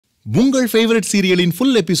உங்கள் favourite சீரியலின்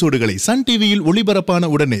full எபிசோடுகளை Sun டிவியில் ஒளிபரப்பான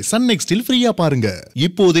உடனே சன் நெக்ஸ்டில் ஃப்ரீயா பாருங்க.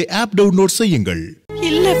 இப்போதே ஆப் டவுன்லோட் செய்யுங்கள்.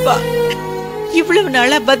 இல்லப்பா, இவ்வளவு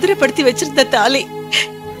நாளா பத்திரப்படுத்தி வச்சிருந்த தாலி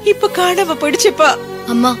இப்ப காணாம போயிடுச்சுப்பா.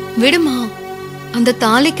 அம்மா விடுமா, அந்த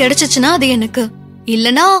தாலி கிடைச்சிச்சுன்னா அது எனக்கு,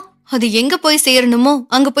 இல்லனா அது எங்க போய் சேரணுமோ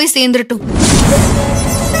அங்க போய் சேர்ந்துட்டோம்.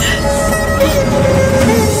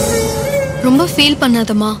 ரொம்ப ஃபீல்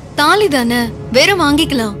பண்ணாதம்மா, தாலி தானே, வேற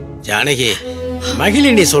வாங்கிக்கலாம். ஜானகி,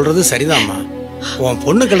 மகிழினி சொல்றது சரிதாம்மா. உன்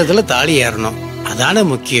பொண்ணு கழுத்துல தாலி ஏறணும், அதானே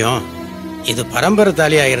முக்கியம். இது பரம்பரை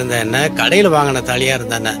தாலியா இருந்த என்ன, கடையில வாங்கின தாலியா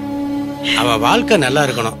இருந்த என்ன, அவ வாழ்க்கை நல்லா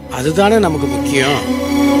இருக்கணும், அதுதானே நமக்கு முக்கியம்.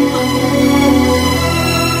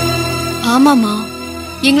 ஆமாமா,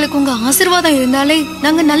 எங்களுக்கு உங்க ஆசீர்வாதம் இருந்தாலே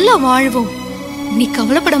நாங்க நல்லா வாழ்வோம். நீ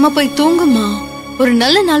கவலைப்படாம போய் தூங்குமா. ஒரு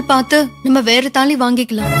நல்ல நாள் பார்த்து நம்ம வேற தாலி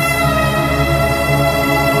வாங்கிக்கலாம்.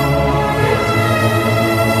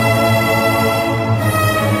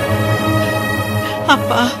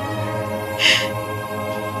 அப்பா,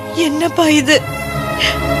 என்னப்பா இது?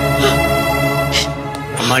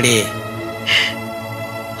 அம்மாடி,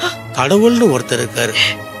 கடவுள்னு ஒருத்தர் இருக்காரு.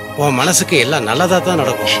 உன் மனசுக்கு எல்லாம் நல்லதா தான்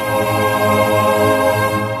நடக்கும்.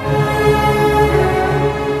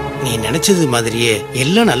 நீ நினைச்சது மாதிரியே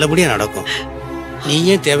எல்லாம் நல்லபடியா நடக்கும். நீ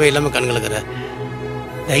ஏன் தேவையில்லாம கண்களுக்குற?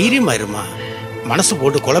 தைரியமா இருமா, மனசு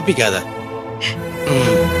போட்டு குழப்பிக்காத.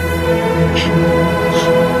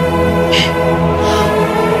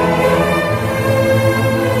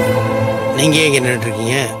 நீங்க எங்க நின்னுட்டு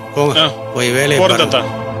இருக்கீங்க? போங்க, போய் வேலையை பாருங்க.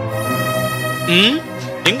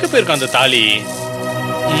 எங்க போயிருக்க அந்த தாலி?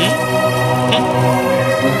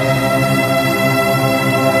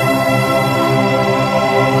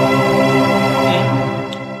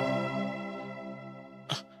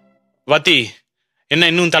 வாத்தி, என்ன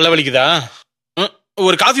இன்னும் தலை வலிக்குதா?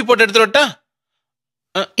 ஒரு காஃபி போட்டு எடுத்து வரட்டா?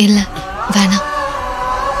 இல்ல வேணாம்.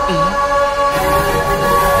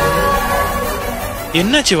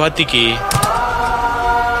 என்னாச்சு வாத்திக்கு?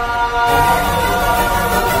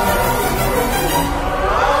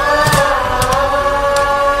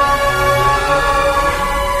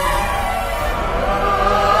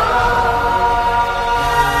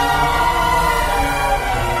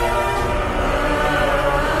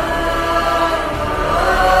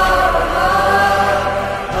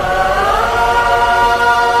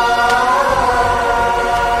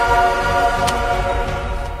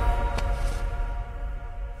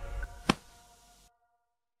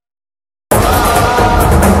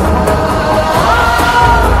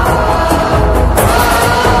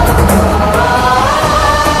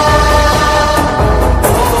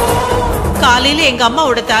 எங்க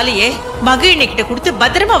அம்மாவோட தாலியே மகிழினி கிட்ட கொடுத்து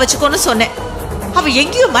பத்திரமா வச்சுக்கோன்னு சொன்னேன். அவ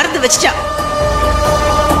எங்கேயோ மறந்து வச்சிட்டா.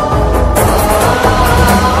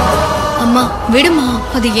 அம்மா விடுமா,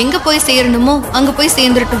 அது எங்க போய் சேரணுமோ அங்க போய்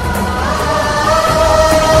சேர்ந்துட்டோம்.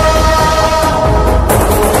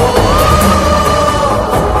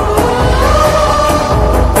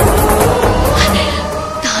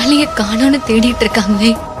 தாலிய காணோன்னு தேடிட்டு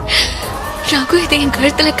இருக்காங்களே. ரகு இதை என்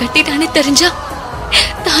கழுத்துல கட்டிட்டானே தெரிஞ்சா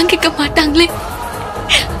தாங்கிக்க மாட்டாங்களே.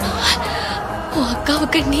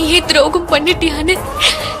 அக்காவுக்கு நீயே துரோகம் பண்ணிட்டியான்னு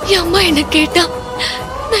என் அம்மா என்ன கேட்டா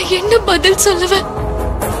நான் என்ன பதில் சொல்லுவேன்?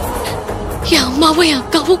 என் அம்மாவும் என்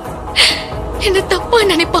அக்காவும் என்ன தப்பா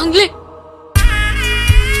நினைப்பாங்களே.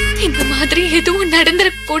 இந்த மாதிரி எதுவும் நடந்துட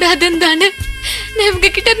கூடாதுன்னு தானே நான் இவங்க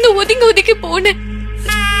கிட்ட இருந்து ஒதுங்கி ஒதுக்கி போனேன்.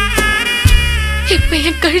 இப்ப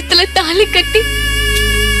என் கழுத்துல தாலி கட்டி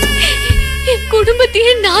என்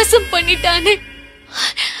குடும்பத்தையே நாசம் பண்ணிட்டானே.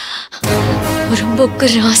 ரொம்பக்கு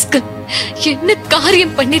ராஸ்கல், என்ன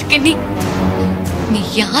காரியம் பண்ணிருக்க நீ? நீ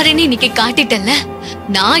யாருன்னு இன்னைக்கு காட்டிட்டல,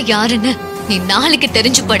 நான் யாருன்னு நீ நாளைக்கு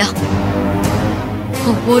தெரிஞ்சுப்படா.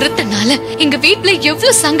 ஒருத்தனால எங்க வீட்டுல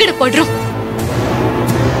எவ்வளவு சங்கடப்படுறோம்.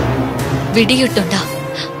 விடியட்டோண்டா,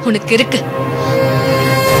 உனக்கு இருக்கு.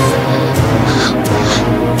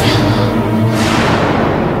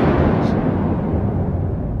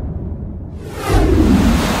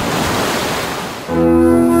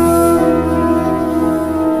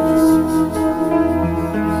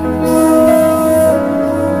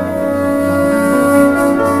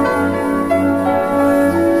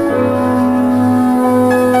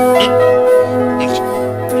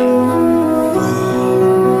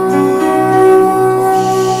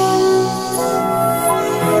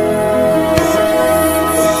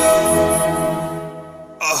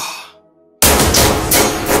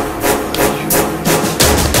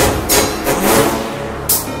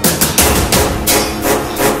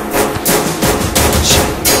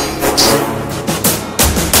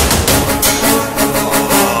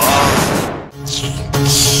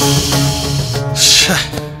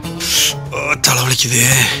 தலைவலிக்குது.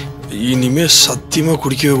 இனிமே சத்தியமா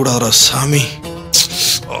குடிக்கவே கூடாதா சாமி.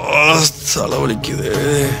 தலைவலிக்குது.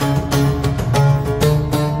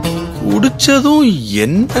 குடிச்சதும்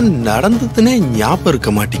என்ன நடந்ததுன்னே ஞாபகம் இருக்க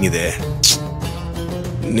மாட்டேங்குதே.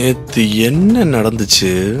 நேத்து என்ன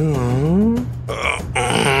நடந்துச்சு?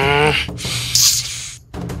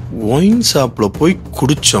 ஒயின் ஷாப்ல போய்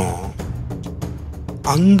குடிச்சோம்.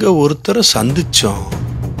 அங்க ஒருத்தரை சந்திச்சோம்.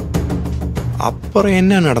 அப்புறம்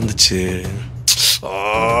என்ன நடந்துச்சு?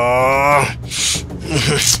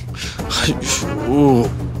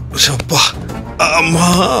 அம்மா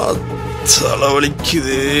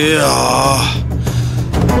தலைவலிக்குது.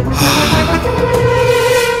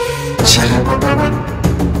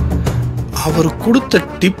 அவர் கொடுத்த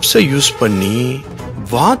டிப்ஸை யூஸ் பண்ணி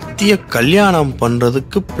வாத்திய கல்யாணம்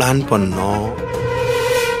பண்றதுக்கு பிளான் பண்ணோம்.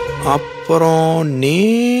 அப்புறம்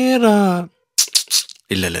நேரா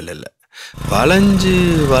இல்ல வளைஞ்சு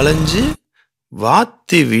வளைஞ்சு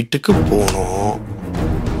வாத்தி வீட்டுக்கு போனோம்.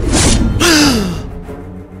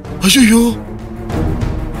 ஐயோ,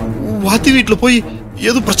 வாத்தி வீட்டுல போய்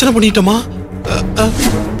ஏதோ பிரச்சனை பண்ணிட்டோமா?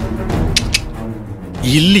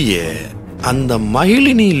 இல்லையே, அந்த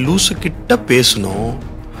மகிழினி லூசு கிட்ட பேசணும்.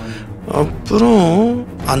 அப்புறம்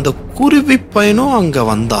அந்த குருவி பையனும் அங்க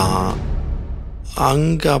வந்தான்.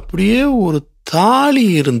 அங்க அப்படியே ஒரு தாலி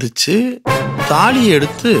இருந்துச்சு. தாலி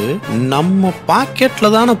எடுத்து நம்ம பாக்கெட்ல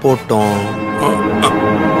தானே போட்டோம்.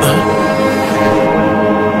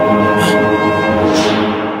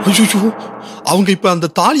 ஐயோ, அவங்க இப்ப அந்த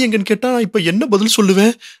தாலி எங்கன்னு கேட்டா இப்ப என்ன பதில்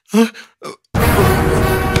சொல்லுவேன்?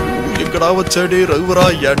 எங்கடா வச்சடே ரகுவரா,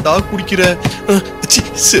 ஏன்டா குடிக்கிற?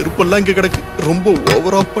 செருப்பெல்லாம் இங்க கிடக்கு. ரொம்ப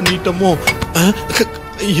ஓவரா பண்ணிட்டோமோ?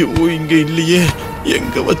 ஐயோ, இங்க இல்லையே,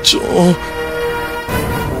 எங்க வச்சோம்?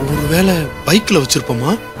 ஒருவேளை பைக்ல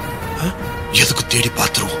வச்சிருப்போமா? எதுக்கு தேடி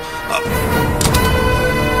பாத்துருவோம்.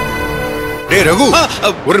 டேய் ரகு,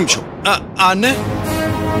 ஒரு நிமிஷம். அண்ணே,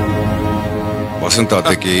 வசந்த்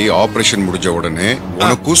அத்தைக்கு ஆபரேஷன் முடிஞ்ச உடனே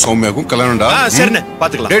உனக்கும் சௌமியாக்கும் கல்யாணம்டா. சரிண்ணே,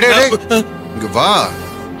 பாத்துக்கலாம். இங்க வா.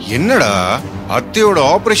 என்னடா அத்தையோட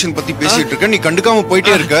ஆபரேஷன் பத்தி பேசிட்டு இருக்க, நீ கண்டுக்காம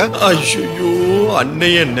போயிட்டே இருக்க? ஐயோ,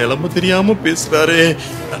 அன்னைய நிலைமை தெரியாம பேசுறாரு.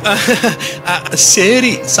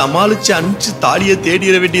 சரி, சமாளிச்சு அனுப்பிச்சு தாலிய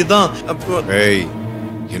தேடிட வேண்டியதுதான்.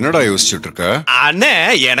 என்னடா யோசிச்சுட்டு இருக்க? அண்ணே,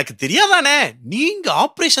 எனக்கு தெரியாதானே, நீங்க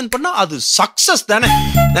ஆபரேஷன் பண்ணா அது சக்சஸ் தானே.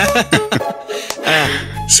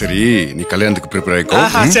 சரி, நீ கல்யாணத்துக்கு ப்ரிப்பேர் ஆயிக்கோ.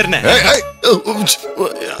 சரிண்ணே.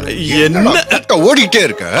 என்ன ஓடிட்டே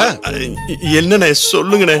இருக்க? என்னண்ணே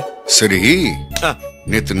சொல்லுங்கண்ணே. சரி,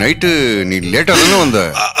 நேத்து நைட்டு நீ லேட்டா தானே வந்த?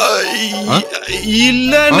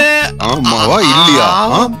 இல்லண்ணே. ஆமாவா இல்லையா?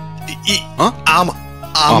 ஆமா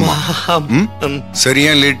ஆமா. சரி,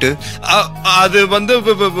 ஏன் லேட்டு? அது வந்து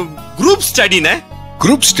குரூப் ஸ்டடினே.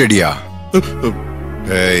 குரூப் ஸ்டடியா?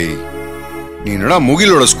 நீ என்னடா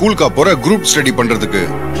முகிலோட ஸ்கூலுக்கா போற குரூப் ஸ்டடி பண்றதுக்கு?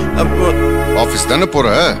 ஆபீஸ் தானே போற,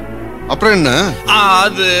 அப்புறம் என்ன?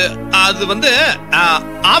 அது வந்து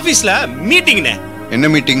ஆபீஸ்ல மீட்டிங்னே. என்ன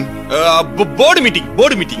மீட்டிங்? Board meeting.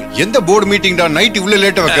 எந்த போர்டு மீட்டிங்டா நைட் இவ்வளவு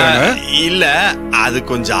லேட்டா வைக்கறாங்க? இல்ல, அது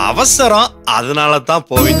கொஞ்சம் அவசரம், அதனால தான்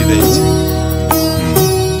போக வேண்டியது.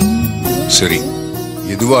 சரி,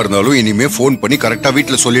 எதுவா இருந்தாலும் இனிமே போன் பண்ணி கரெக்டா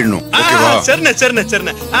வீட்ல சொல்லிடணும். ஓகேவா? சரிண்ணே.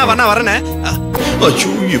 வரேனே. ஐயோ,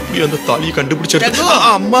 எப்படி அந்த தாலியை கண்டுபிடிச்சிட்டு?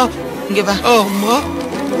 அம்மா இங்க வா.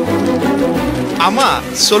 அம்மா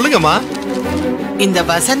சொல்லுங்கம்மா. இந்த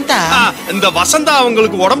வசந்தா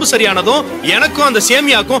அவங்களுக்கு உடம்பு சரியானதும் எனக்கும் அந்த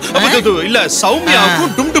சேமியாக்கும் இல்ல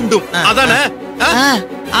சௌமியாவுக்கும் டும் டும் டும் அதானே?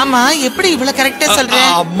 ஆமா, எப்படி இவ்வளவு கரெக்டா சொல்ற?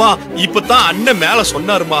 அம்மா, இப்பதான் அண்ணன் மேல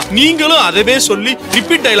சொன்னாருமா. நீங்களும் அதவே சொல்லி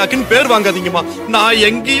ரிப்பீட் டைலாக்னு பேர் வாங்காதீங்கம்மா. நான்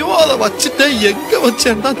எங்கேயோ அதை வச்சுட்டேன், எங்க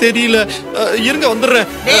வச்சேன்னு தான் தெரியல. இருங்க, வந்துடுறேன்.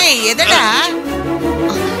 டேய், எதடா?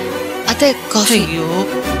 அத்தை காஃபி. ஐயோ,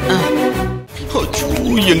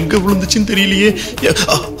 எங்க விழுந்துச்சுன்னு தெரியலையே.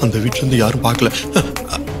 அந்த வீட்டுல இருந்து யாரும் பார்க்கல.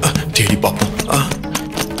 தேடி பாப்போம்.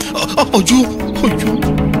 ஐயோ,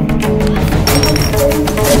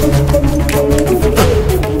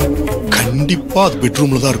 கண்டிப்பா அது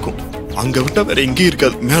பெட்ரூம்ல தான் இருக்கும். அங்க விட்டா வேற எங்கேயும்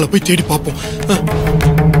இருக்காது. மேல போய் தேடி பாப்போம்.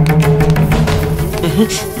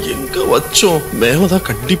 எங்க வச்சோம்? மேலதான்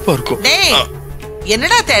கண்டிப்பா இருக்கும்.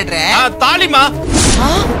 என்னடா தேடுற? தாலிமா.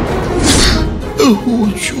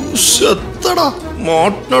 செத்தடா,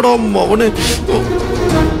 மாட்டடா மவனே.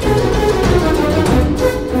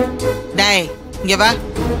 டேய், இங்க வா.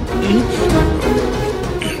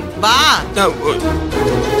 வா.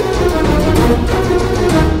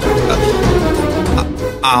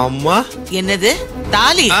 அம்மா, என்னது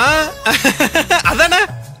தாலி? அதானே.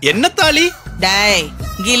 என்ன தாலி? டேய்,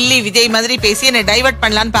 கில்லி விஜய் மாதிரி பேசி என்ன டைவர்ட்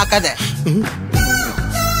பண்ணலான்னு பாக்காத.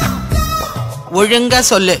 ஒழுங்கா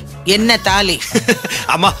சொல்லு, என்ன தாலி?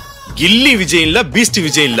 அம்மா, கில்லி விஜய் இல்ல பீஸ்ட்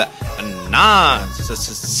விஜய் இல்ல, நான்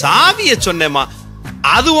சாவிய சொன்னேமா.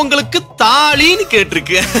 அது உங்களுக்கு தாலின்னு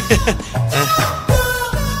கேட்டிருக்கு.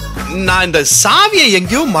 நான் இந்த சாவியை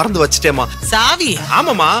எங்கேயோ மறந்து வச்சிட்டேமா. சாவி?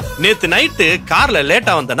 ஆமாமா, நேத்து நைட்டு கார்ல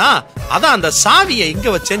லேட்டா வந்தனா, அதான் அந்த சாவியை எங்க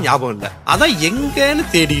வச்சேன் ஞாபகம் இல்ல. அதான் எங்கன்னு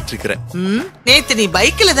தேடிட்டு இருக்கிறேன். நேத்து நீ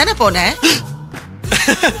பைக்ல தானே போன?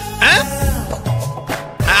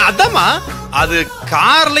 அதாமா, அது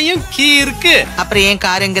கார்லயும் கீ இருக்கு. அப்புறம் ஏன்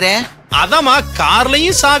காருங்கற? அதாமா,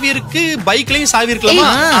 கார்லயும் சாவி இருக்கு, பைக்லயும் சாவி இருக்கலாமா.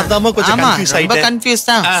 அதாமா கொஞ்சம் கன்ஃபியூஸ் ஆயிட்டேன். ரொம்ப கன்ஃபியூஸ்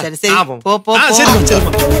தான். சரி சரி, போ போ.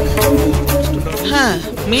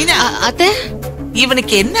 மீனா, அத்தை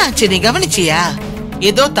இவனுக்கு என்ன ஆச்சு நீ கவனிச்சியா?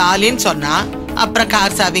 ஏதோ தாலின்னு சொன்னா, அப்புறம்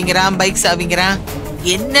கார் சாவிங்கிறான், பைக் சாவிங்கிறான்,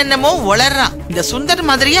 என்னென்னமோ உளறான். இந்த சுந்தர்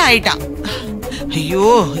மாதிரியே ஆயிட்டான். ஐயோ,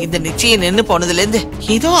 இந்த நிச்சயம் நின்னு போனதுல இருந்து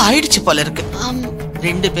ஏதோ ஆயிடுச்சு போல இருக்கு.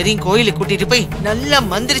 2 பேரையும் கோயிலுக்கு கூட்டிட்டு போய் நல்லா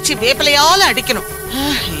மந்திரிச்சு வேப்பலையால அடிக்கணும்.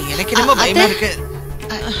 எனக்கு ரொம்ப பயமா இருக்கு.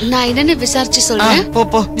 நான் என்னன்னு விசாரிச்சு சொல்றேன். போ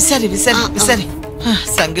போ, விசாரி விசாரி விசாரி.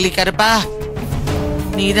 சங்கிலி கருப்பா,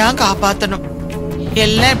 நீதான் காப்பாத்தணும்.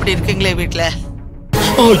 எல்லாம் இப்படி இருக்குங்களே வீட்டுல.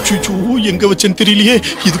 அச்சோ, எங்க வச்சேன்னு தெரியலையே.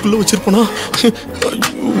 இதுக்குள்ள வச்சிருப்பனா?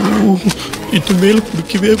 ஐயோ, இது மேல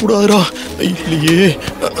குடிக்கவே கூடாதுடா. இல்லையே,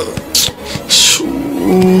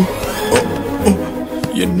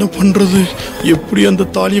 என்ன பண்றது? எப்படி அந்த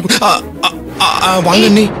தாலியை வாங்க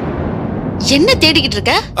நீ? என்ன தேடிக்கிட்டு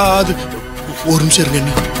இருக்க? அது ஒரு நிமிஷம் இருங்க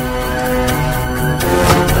நீ.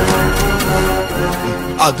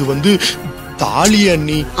 அது வந்து தாலி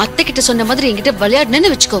அண்ணி. அத்தை கிட்ட சொன்ன மாதிரி என்கிட்ட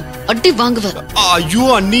விளையாடுன்னு வச்சுக்கோ, அடி வாங்குவ. ஐயோ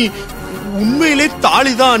அண்ணி, உண்மையிலே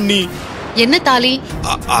தாலி தான் அண்ணி. என்ன தாலி?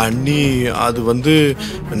 அண்ணி, அது வந்து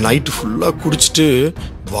நைட்டு ஃபுல்லா குடிச்சிட்டு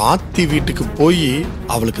வாத்தி வீட்டுக்கு போய்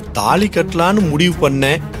அவளுக்கு தாலி கட்டலான்னு முடிவு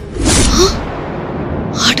பண்ணேன்.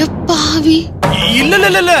 அடப்பாவி. இல்ல இல்ல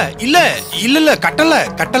இல்ல இல்ல இல்ல இல்ல கட்டல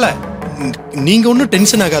கட்டல. நீங்க ஒன்னும்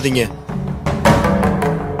டென்ஷன் ஆகாதீங்க.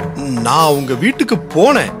 நான் உங்க வீட்டுக்கு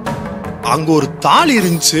போனேன். அங்க ஒரு தாலி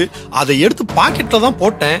இருந்துச்சு, அதை எடுத்து பாக்கெட்ல தான்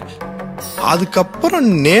போட்டேன். அதுக்கப்புறம்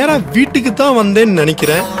நேரா வீட்டுக்கு தான் வந்தேன்னு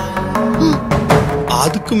நினைக்கிறேன்.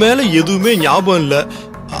 அதுக்கு மேல எதுவுமே ஞாபகம் இல்ல.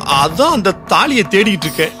 அதான் அந்த தாலியை தேடிட்டு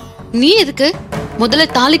இருக்கேன். நீ எதுக்கு முதல்ல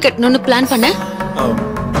தாலி கட்டணும்னு பிளான் பண்ண?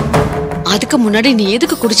 அதுக்கு முன்னாடி நீ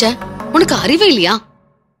எதுக்கு குடிச்ச? உனக்கு அறிவே இல்லையா?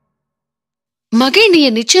 மகை நீ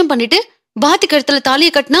நிச்சயம் பண்ணிட்டு பாத்தி கழுத்துல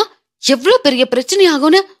தாலியை கட்டினா எவ்வளவு பெரிய பிரச்சனை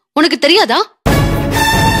ஆகும்னு உனக்கு தெரியாதா?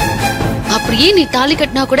 அப்படியே நீ தாலி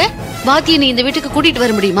கட்டினா கூட பாத்தியை நீ இந்த வீட்டுக்கு கூட்டிட்டு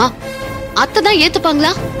வர முடியுமா? அத்தை தான்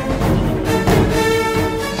ஏத்துப்பாங்களா?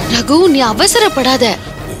 ரகு, நீ அவசரப்படாத.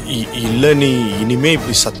 இல்ல, நீ இனிமே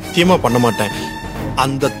இப்படி சத்தியமா பண்ண மாட்டேன்.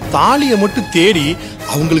 அந்த தாலியை மட்டும் தேடி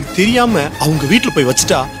அவங்களுக்கு தெரியாம அவங்க வீட்டுல போய்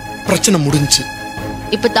வச்சுட்டா பிரச்சனை முடிஞ்சு.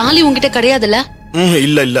 இப்ப தாலி உன்கிட்ட கிடையாதுல்ல?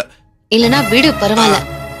 இல்ல இல்ல. இல்லனா வீடு பரவாயில்ல,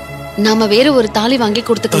 நாம வேற ஒரு தாலி வாங்கி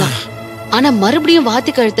கொடுத்துக்கலாம். ஆனா மறுபடியும்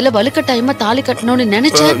வாத்தி கழுத்துல வலுக்கட்டாயமா தாலி கட்டணும்னு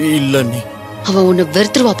நினைச்ச இல்ல, நீ அவ உன்னை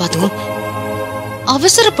வெறுத்துருவா பாத்துக்கோ.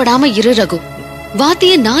 அவசரப்படாம இரு ரகு,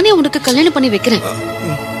 வாத்திய நானே உனக்கு கல்யாணம் பண்ணி வைக்கிறேன்.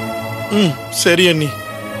 சரி அண்ணி.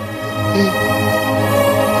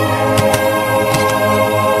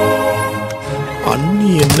 அண்ணி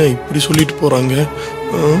என்ன இப்படி சொல்லிட்டு போறாங்க?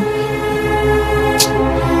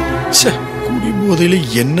 குடி போதையில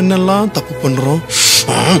என்னென்னலாம் தப்பு பண்றோம்.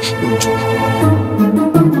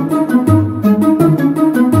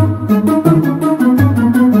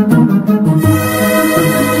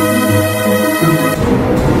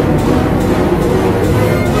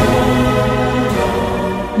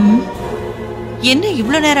 என்ன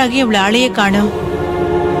இவ்வளவு நேரம் ஆகி இவ்வளவு ஆளையே காணோம்?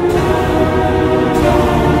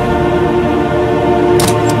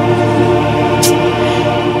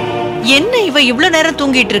 என்ன இவ இவ்வளவு நேரம்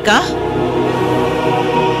தூங்கிட்டு இருக்கா?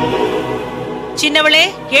 சின்னவளே,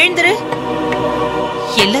 எழுந்துரு.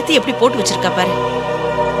 எல்லாத்தையும் எப்படி போட்டு வச்சிருக்கா பாரு.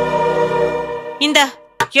 இந்தா,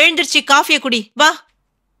 எழுந்திருச்சு காஃபிய குடி, வா.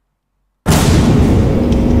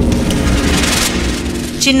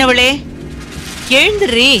 சின்னவளே,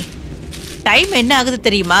 எழுந்துரு. டைம் என்ன ஆகுது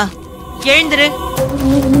தெரியுமா? எழுந்துரு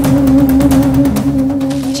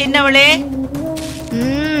சின்னவளே.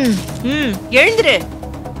 எழுந்துரு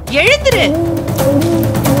எழுந்துரு.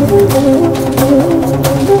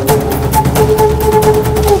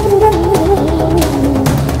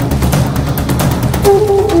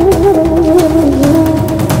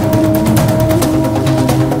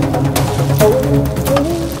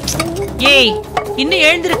 ஏய், இன்னும்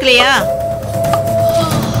எழுந்திருக்கலையா?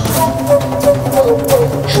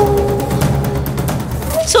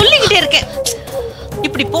 சொல்லிக்கிட்டே இருக்கேன்.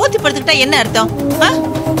 இப்படி போத்தி படுத்துக்கிட்டா என்ன அர்த்தம்?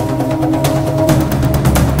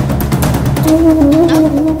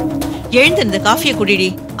 எழுந்திருந்த காஃபியை குடிடி.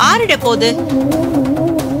 ஆறிட போது.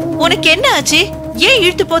 உனக்கு என்ன ஆச்சு? ஏன்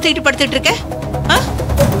இழுத்து போத்திட்டு படுத்துட்டு இருக்க?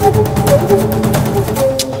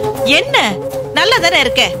 என்ன நல்லா தானே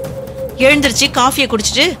இருக்க? எழுந்திருச்சு காஃபியை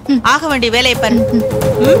குடிச்சிட்டு ஆக வேண்டிய வேலையை பாரு.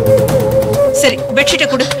 சரி பெட்ஷீட்டை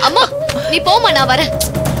குடு. அம்மா நீ போமா, நான் வரேன்.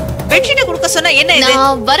 பெட்ஷீட்டை குடுக்க சொன்னா என்ன இது?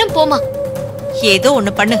 நான் வரேன், போமா. ஏதோ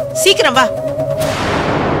ஒண்ணு பண்ணு, சீக்கிரம் வா.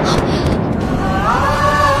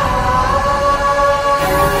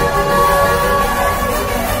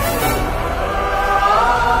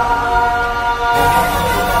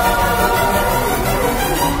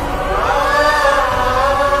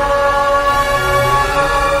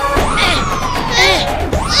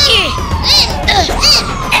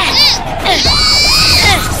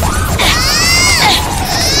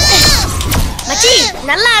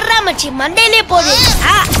 நல்லா அறா மச்சி, மண்டையிலே போடு.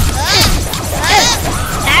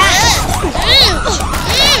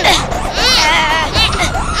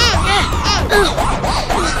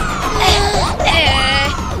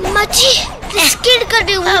 மச்சி பிஸ்கட்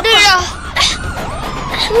கட்டி விடுடா.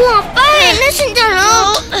 உன் அப்பா என்ன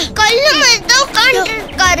செஞ்சாலும் கல்லு மட்டும்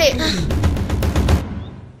உட்காந்துருக்காரு.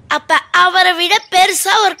 அப்ப அவரை விட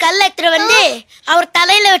பெருசா ஒரு கல்ல எடுத்துட்டு வந்து அவர்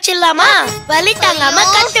தலையில வச்சிடலாமா? வலி தாங்காம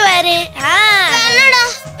கட்டுவாரு. என்னடா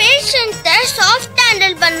பேஷண்ட்ட சாஃப்ட்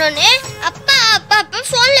ஹேண்டில் பண்ணனே அப்பா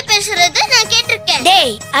போன்ல பேசுறது நான் கேட்டிருக்கேன்.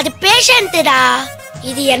 டேய் அது பேஷண்ட்டா,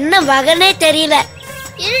 இது என்ன வகனே தெரியல.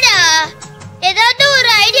 இருடா ஏதாவது ஒரு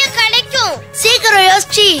ஐடியா கிடைக்கும். சீக்கிரம்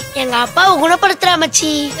யோசிச்சு எங்க அப்பாவை குணப்படுத்துறா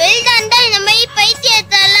மச்சி. வெல்தாண்டா இந்த மாதிரி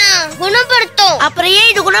பைத்தியத்தெல்லாம் குணப்படுத்தும். அப்புறம் ஏன்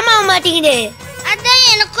இது குணமாக மாட்டேங்குது? அதான்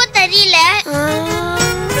எனக்கும் தெரியல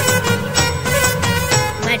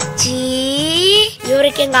மச்சி.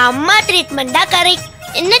 இவருக்கு எங்க அம்மா ட்ரீட்மெண்ட் தான் கரெக்ட்.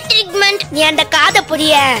 என்ன ட்ரீட்மெண்ட்? நீ அந்த காதை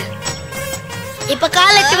புரிய இப்ப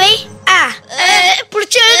காலத்து வை.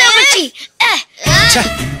 புடிச்சதுடா மச்சி.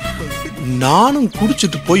 நானும்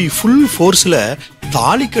குடிச்சிட்டு போய் ஃபுல் ஃபோர்ஸ்ல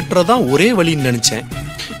தாலி கட்டுறதா ஒரே வழின்னு நினைச்சேன்.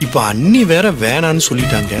 இப்ப அண்ணி வேற வேணான்னு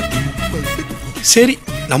சொல்லிட்டாங்க. சரி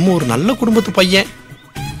நம்ம ஒரு நல்ல குடும்பத்து பையன்,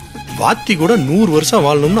 வாத்தி கூட 100 வருஷம்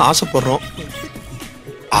வாழணும்னு ஆசைப்படுறோம்.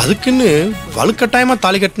 அதுக்குன்னு வலுக்கட்டாயமா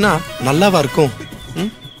தாலி கட்டினா நல்லாவா இருக்கும்?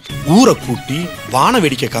 ஊரை கூட்டி வான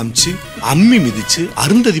வேடிக்கை காமிச்சு அம்மி மிதிச்சு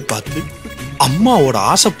அருந்ததி பார்த்து அம்மாவோட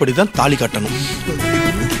ஆசைப்படிதான் தாலி கட்டணும்.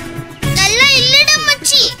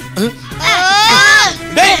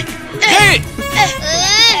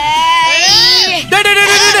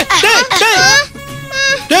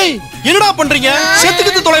 என்னடா பண்றீங்க?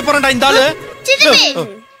 செத்துக்கிட்டு தொலை போறேன்டா இந்த ஆளு.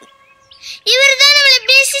 இவர்தான் நம்மள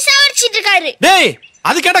பேசி சாவடிச்சிட்டு இருக்காரு. டேய்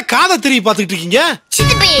அது கேட்டா காதை திருப்பி பாத்துக்கிட்டு இருக்கீங்க.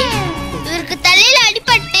 சித்தப்பே இவருக்கு தலையில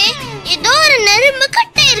அடிபட்டு ஏதோ ஒரு நரம்பு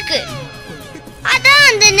கட்டை இருக்கு. அதான்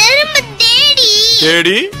அந்த நரம்பு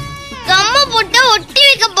தேடி கம்ம போட்டு ஒட்டி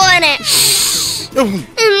வைக்க போறேன்.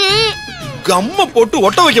 கம்ம போட்டு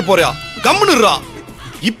ஒட்ட வைக்க போறியா? கம்முனுறா.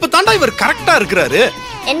 இப்ப தாண்டா இவர் கரெக்டா இருக்கிறாரு.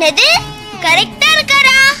 என்னது கரெக்டா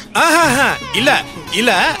இருக்காரா? இல்ல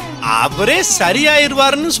இல்ல அவரே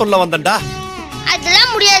சரியாயிருவாருன்னு சொல்ல வந்தேன்டா.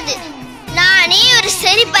 அதெல்லாம் முடியாது, நானே ஒரு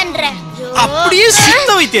சரி பண்றேன். அப்படியே சித்த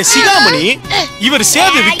வைத்திய சிகாமணி இவர்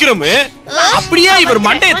சேது விக்ரம் அப்படியே இவர்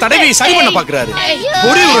மண்டைய தடவை சரி பண்ண பாக்குறாரு.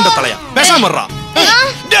 ஒரே உருண்ட தலையா பேசாமறா.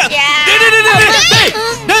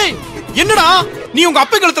 என்னடா நீ உங்க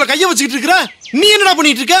அப்பா கழுத்துல கைய வச்சிட்டு இருக்கற? நீ என்னடா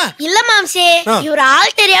பண்ணிட்டு இருக்க? இல்ல மாம்சே, இவர்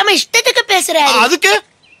ஆள் தெரியாம இஷ்டத்துக்கு பேசுறாரு. அதுக்கு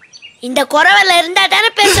இந்த குறவல இருந்தா தானே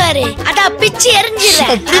பேசுவாரு. அத பிச்சி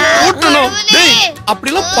எரிஞ்சிரேன். டேய் அப்படி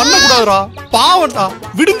எல்லாம் பண்ண கூடாதுடா. பாவம்டா,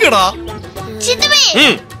 விடுங்கடா. சித்தப்பே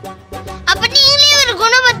அப்ப நீங்களே ஒரு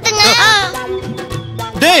குணப்படுத்துங்க.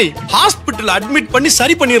 டேய் ஹாஸ்பிடல் அட்மிட் பண்ணி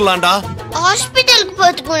சரி பண்ணிரலாம்டா. ஹாஸ்பிடலுக்கு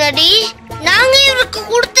போறதுக்கு முன்னாடி நாங்க இவருக்கு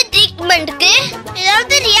கொடுத்த ட்ரீட்மென்ட்க்கு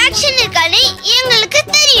ஏதாவது ரியாக்ஷன் இருக்கானே எங்களுக்கு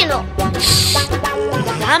தெரியணும்.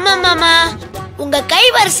 ஆமா மாமா, உங்க கை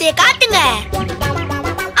வரிசையை காட்டுங்க.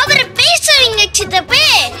 அவரை பேசுவீங்க சித்தப்பே.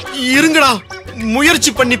 இருங்கடா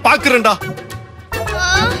முயற்சி பண்ணி பாக்குறேன்டா.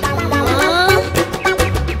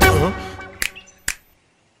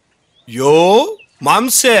 யோ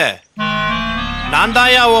மாம்சே, நான்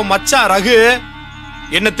தாயா ஓ மச்சா ரகு.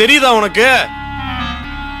 என்ன தெரியுதா உனக்கு?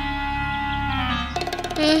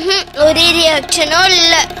 ஒரு ரியாக்ஷனும்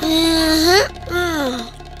இல்ல.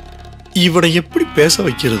 இவனை எப்படி பேச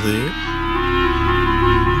வைக்கிறது?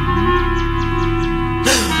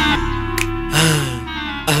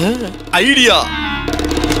 ஐடியா.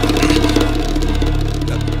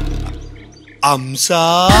 அம்சா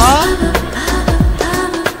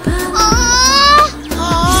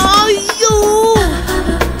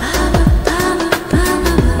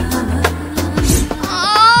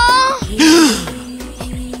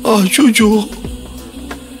ஐயோ,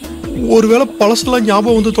 ஒருவேளை பழசெல்லாம்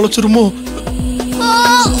ஞாபகம் வந்து தொலைச்சிருமோ?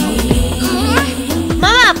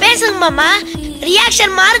 மாமா பேச பேசுங்க மாமா.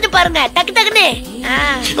 ரியாக்ஷன் மாறுது பாருங்க டக்கு டக்குன்னு.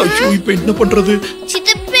 ஐயோ இப்போ என்ன பண்றது?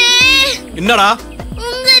 சித்தப்பே என்னடா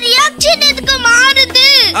உங்க ரியாக்ஷன் எதுக்கு மாறுது?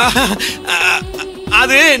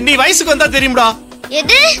 அது நீ வயசுக்கு வந்தா தெரியும்டா.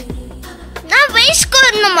 எது? நான் வயசுக்கு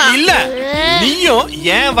வரணுமா? இல்ல, நீயும்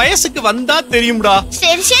என் வயசுக்கு வந்தா தெரியும்டா.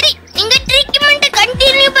 சரி சரி, நீங்க ட்ரீட்மெண்ட்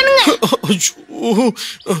கண்டினியூ பண்ணுங்க.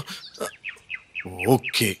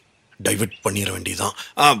 ஓகே, டைவர்ட் பண்ணிர வேண்டியதான்.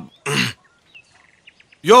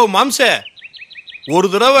 யோ மாம்சே, ஒரு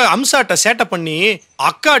தடவை அம்சாட்ட சேட்டை பண்ணி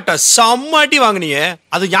அக்காட்ட சம்மாட்டி வாங்கினியே,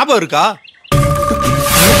 அது ஞாபகம் இருக்கா?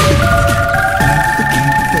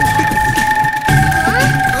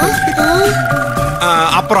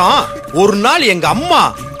 அப்புறம் ஒரு நாள் எங்க அம்மா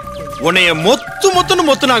உன்னைய மொத்துன்னு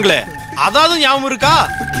மொத்துனாங்களே, அதாவது ஞாபகம் இருக்கா?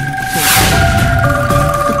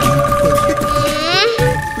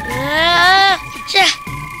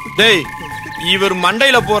 டேய், இவர்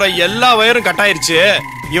மண்டையில போற எல்லா வயரும் கட்டாயிருச்சு.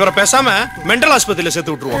 இவரை பேசாம மெண்டல் ஆஸ்பத்திரியில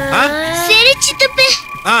சேர்த்து விட்டுருவோம். சரி சித்தப்பே.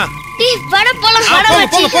 வட போலாம்.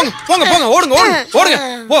 போங்க போங்க போங்க போங்க, ஓடுங்க ஓடுங்க ஓடுங்க.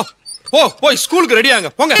 போய் ஸ்கூலுக்கு ரெடி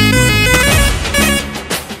ஆங்க, போங்க.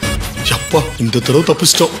 அப்பா, இந்த தடவை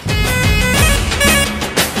தப்பிச்சிட்டோம்.